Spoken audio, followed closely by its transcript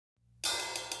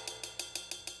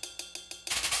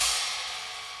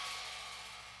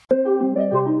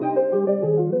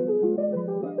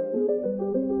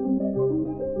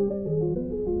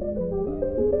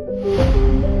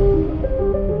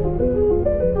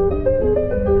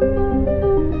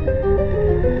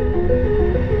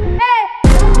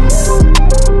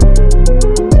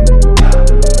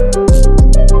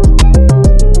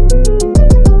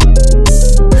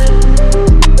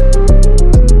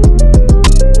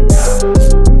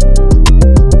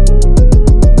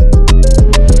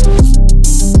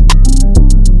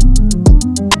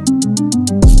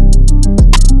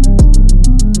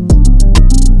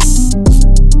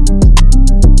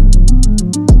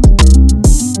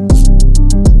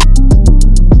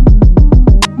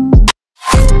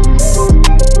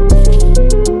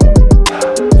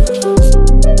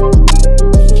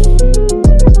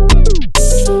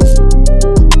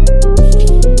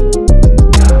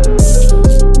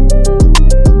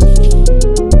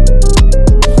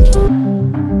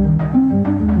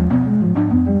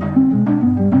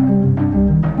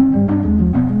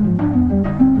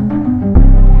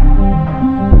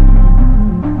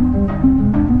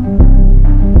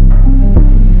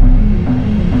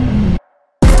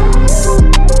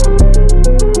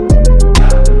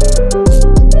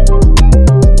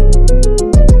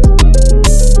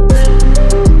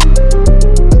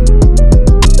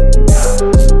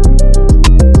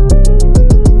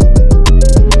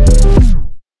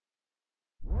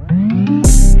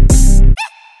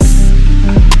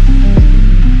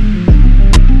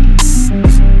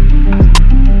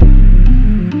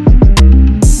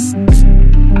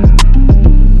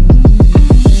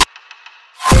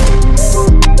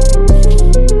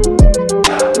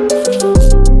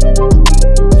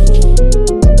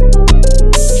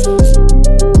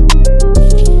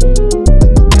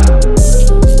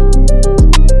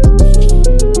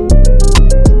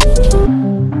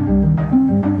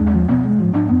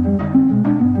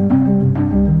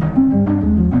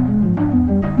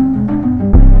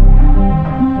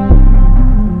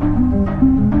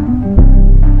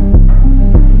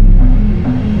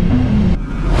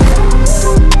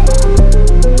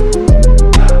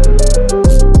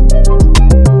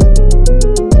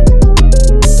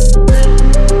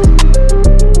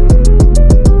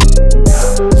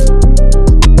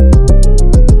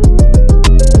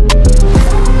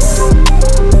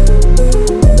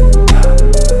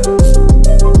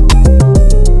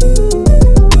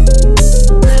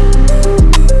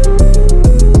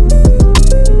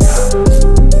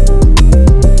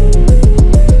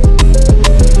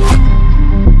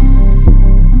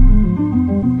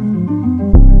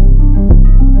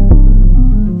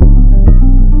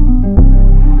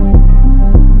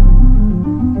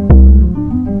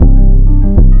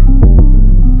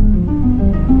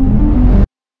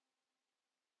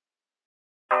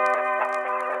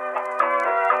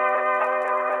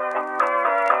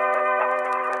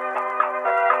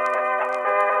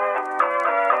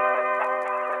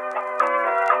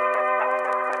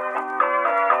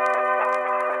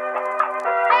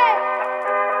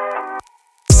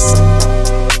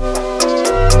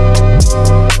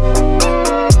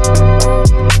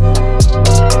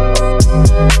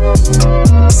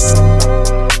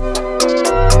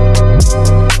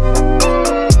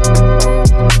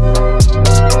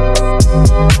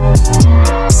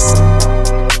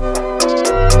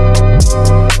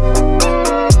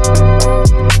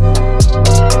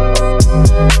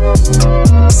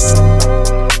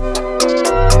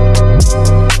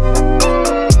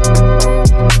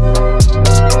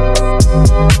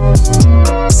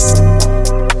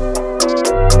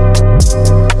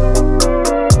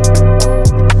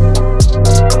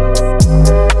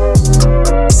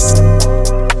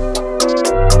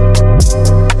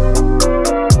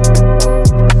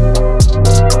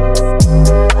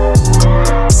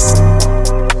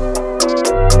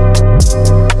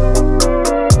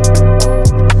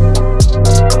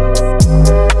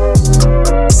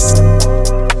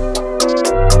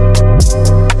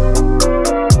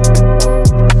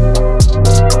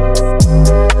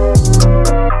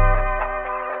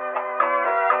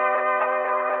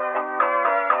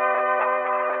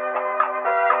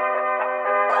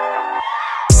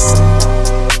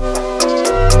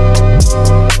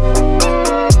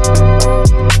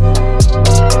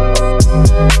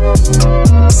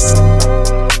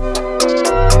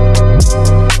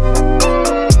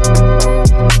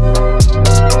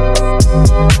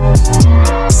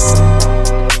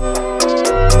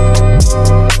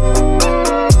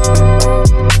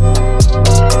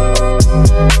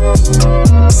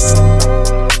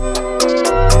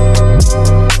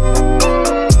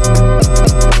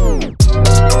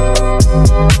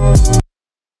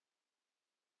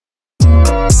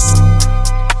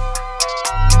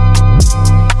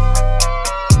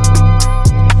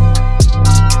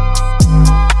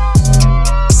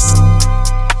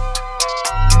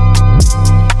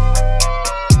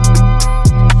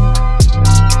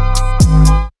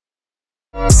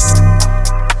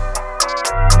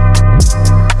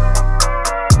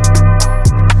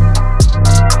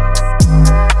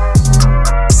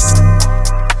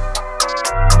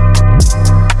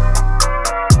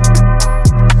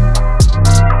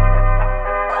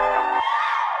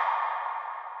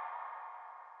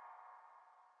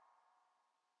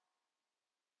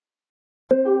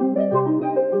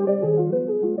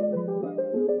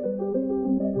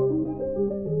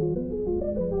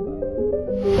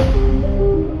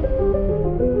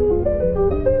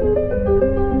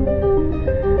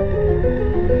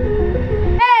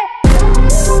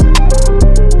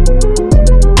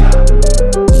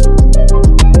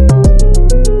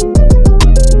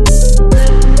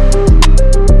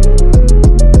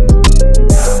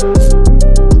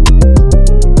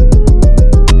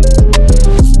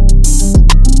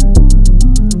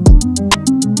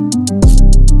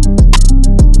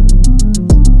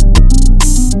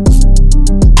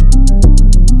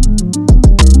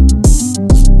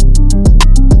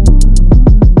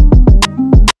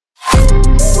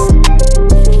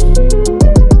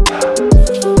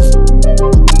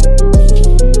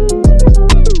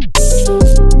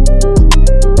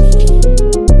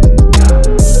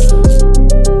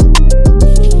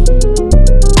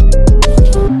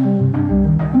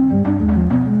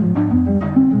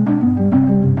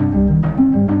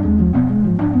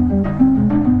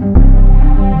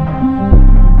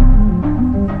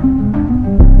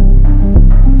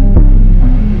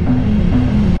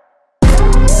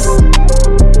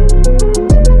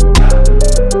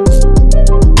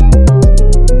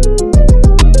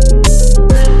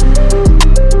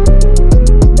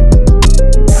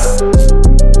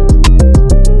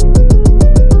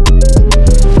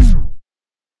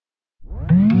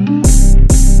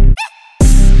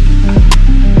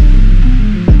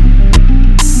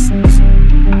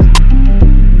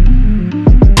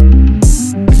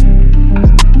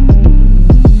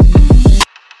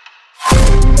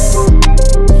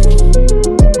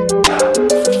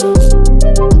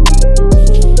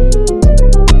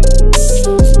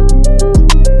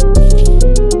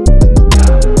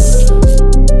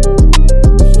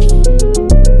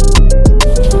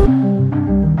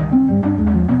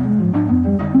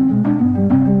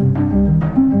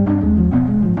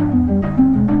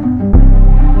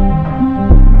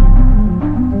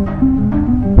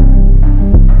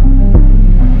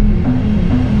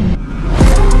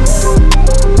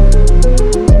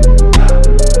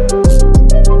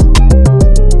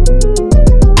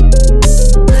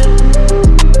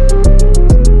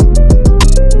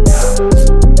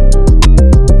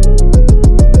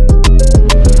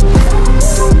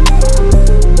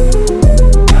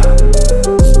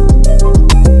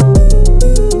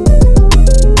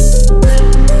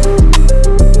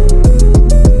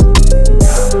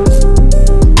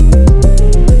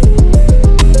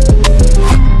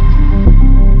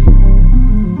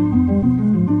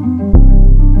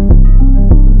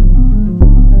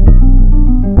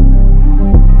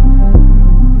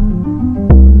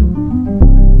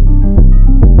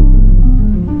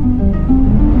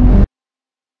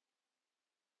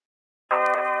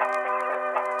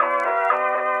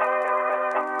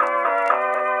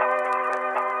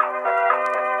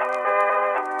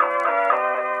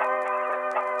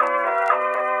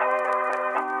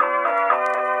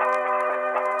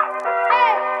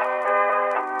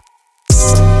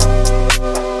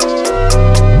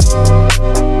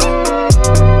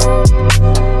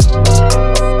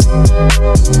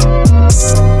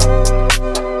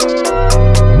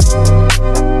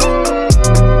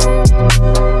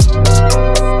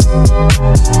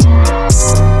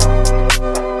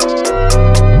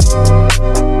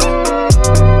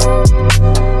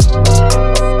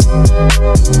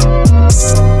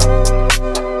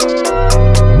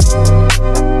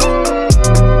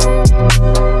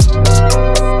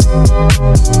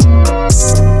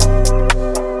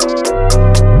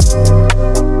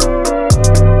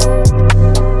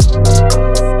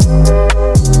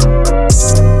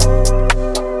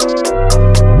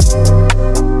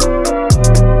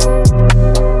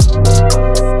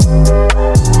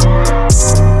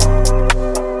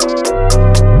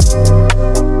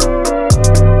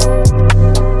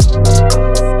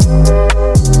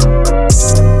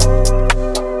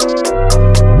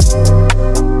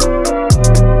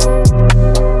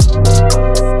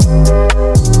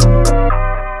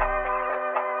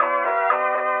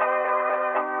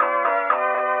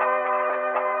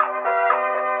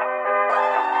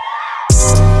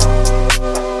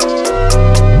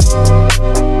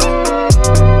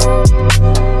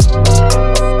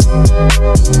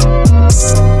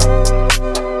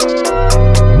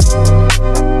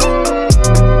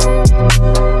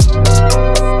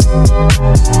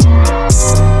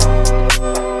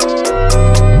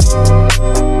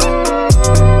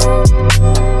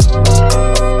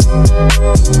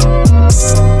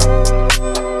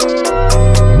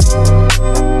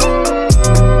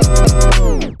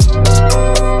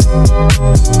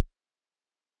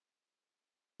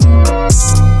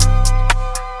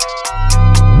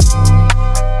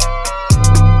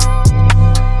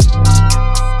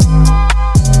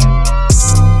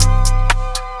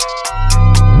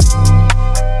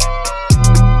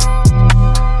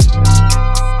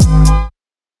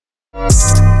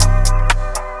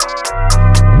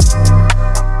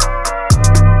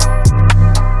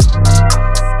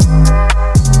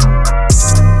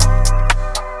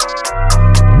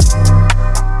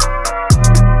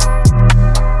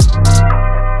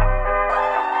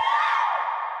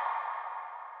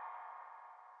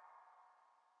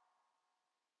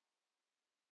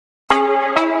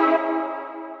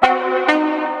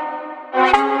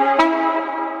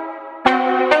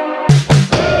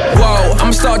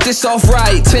This off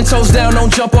right, 10 toes down,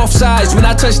 don't jump off sides. When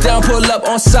I touch down, pull up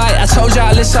on sight. I told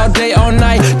y'all it's all day, all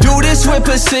night. Do this with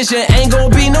precision, ain't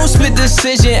gon' be no split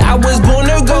decision. I was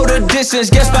born to go the distance.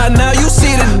 Guess by now you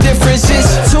see the difference.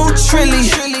 It's too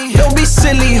trilly, don't be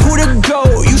silly. Who to go?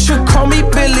 You should call me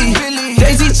Billy.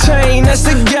 Daisy chain, that's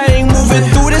the gang. Moving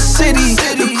through the city.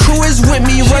 The crew is with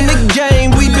me, run the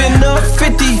game. We been up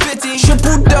 50,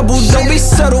 triple double, don't be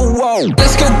subtle. Whoa,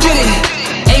 let's go get it.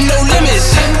 Ain't no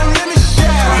limits.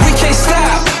 We can't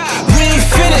stop, we ain't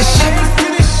finished.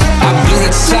 I blew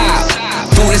the top,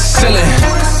 through the ceiling.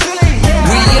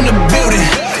 We in the building,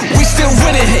 we still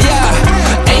winning,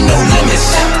 yeah. Ain't no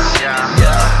limits.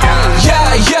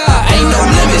 Yeah, yeah, ain't no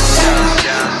limits.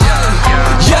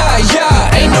 Yeah,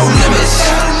 yeah, ain't no limits.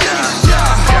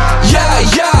 Yeah,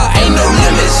 yeah, ain't no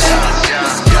limits.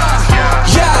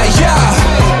 Yeah, yeah.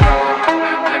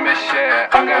 Limits,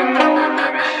 yeah, I got no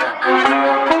limits.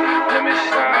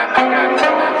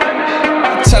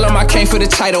 Tell them I came for the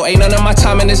title, ain't none of my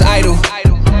time in this idle.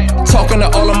 Talking to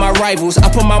all of my rivals,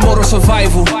 I put my motto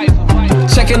survival.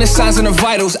 Checking the signs and the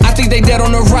vitals, I think they dead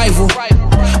on arrival.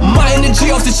 My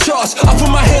energy off the charts, I put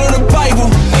my hand on the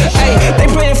Bible. Ayy, they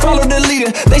playin' follow the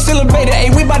leader, they still invaded.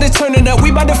 Ayy, we bout to turn it up,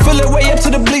 we bout to fill it way up to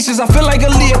the bleachers. I feel like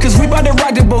a leader, cause we bout to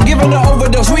rock the boat, giving the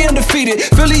overdose, we undefeated.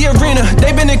 Fill the arena,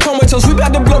 they been in comatose, we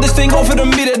bout to blow this thing off of the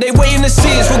meter. They waiting to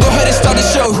see us, we'll go ahead and start the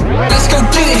show. Let's go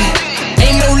get it,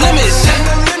 ain't no limits.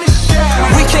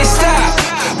 We can't stop,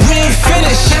 we ain't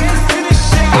finished.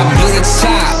 I blew the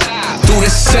top, through the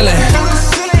ceiling.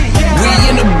 We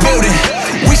in the building,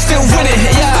 we still winning,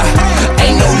 yeah.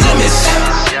 Ain't no limits.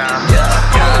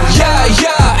 Yeah,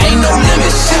 yeah, ain't no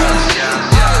limits.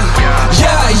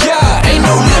 Yeah, yeah, ain't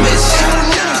no limits.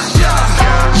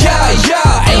 Yeah,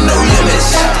 yeah, ain't no limits.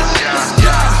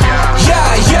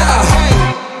 Yeah, yeah.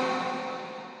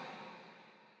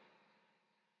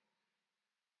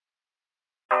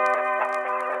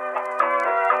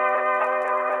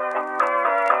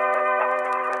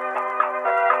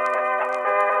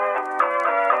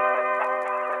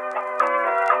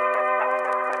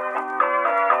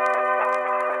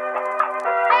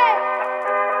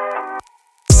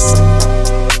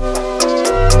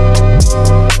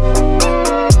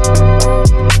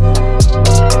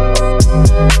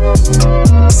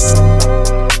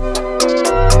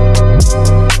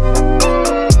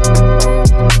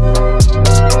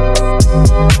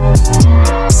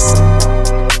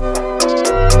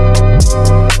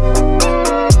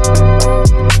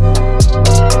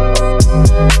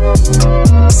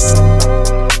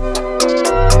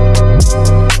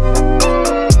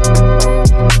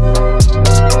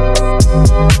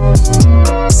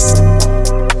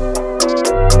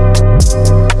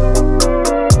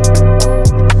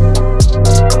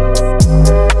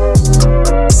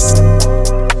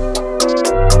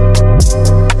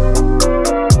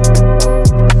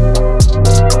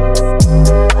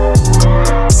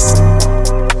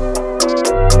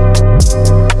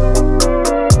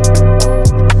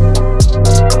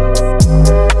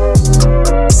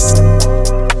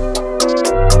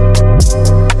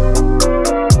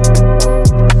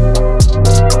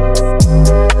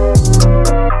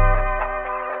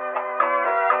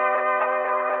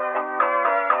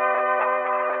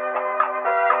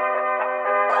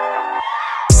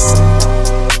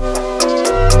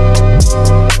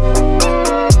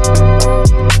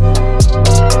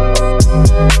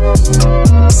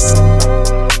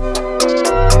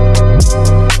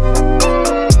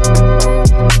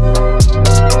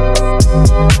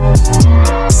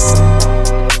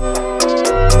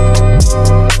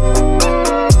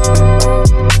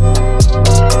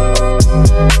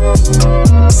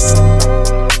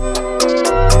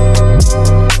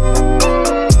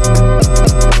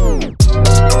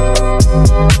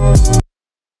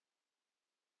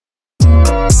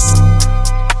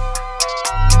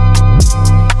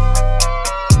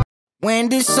 when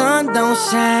the sun don't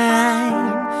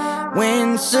shine,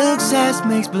 when success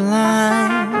makes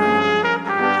blind,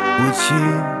 would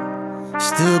you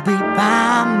still be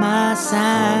by my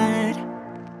side?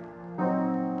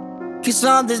 'Cause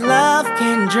all this love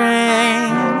can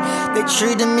drain. They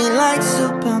treated me like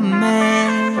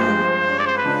Superman.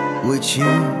 Would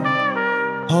you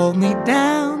hold me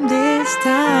down this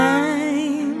time?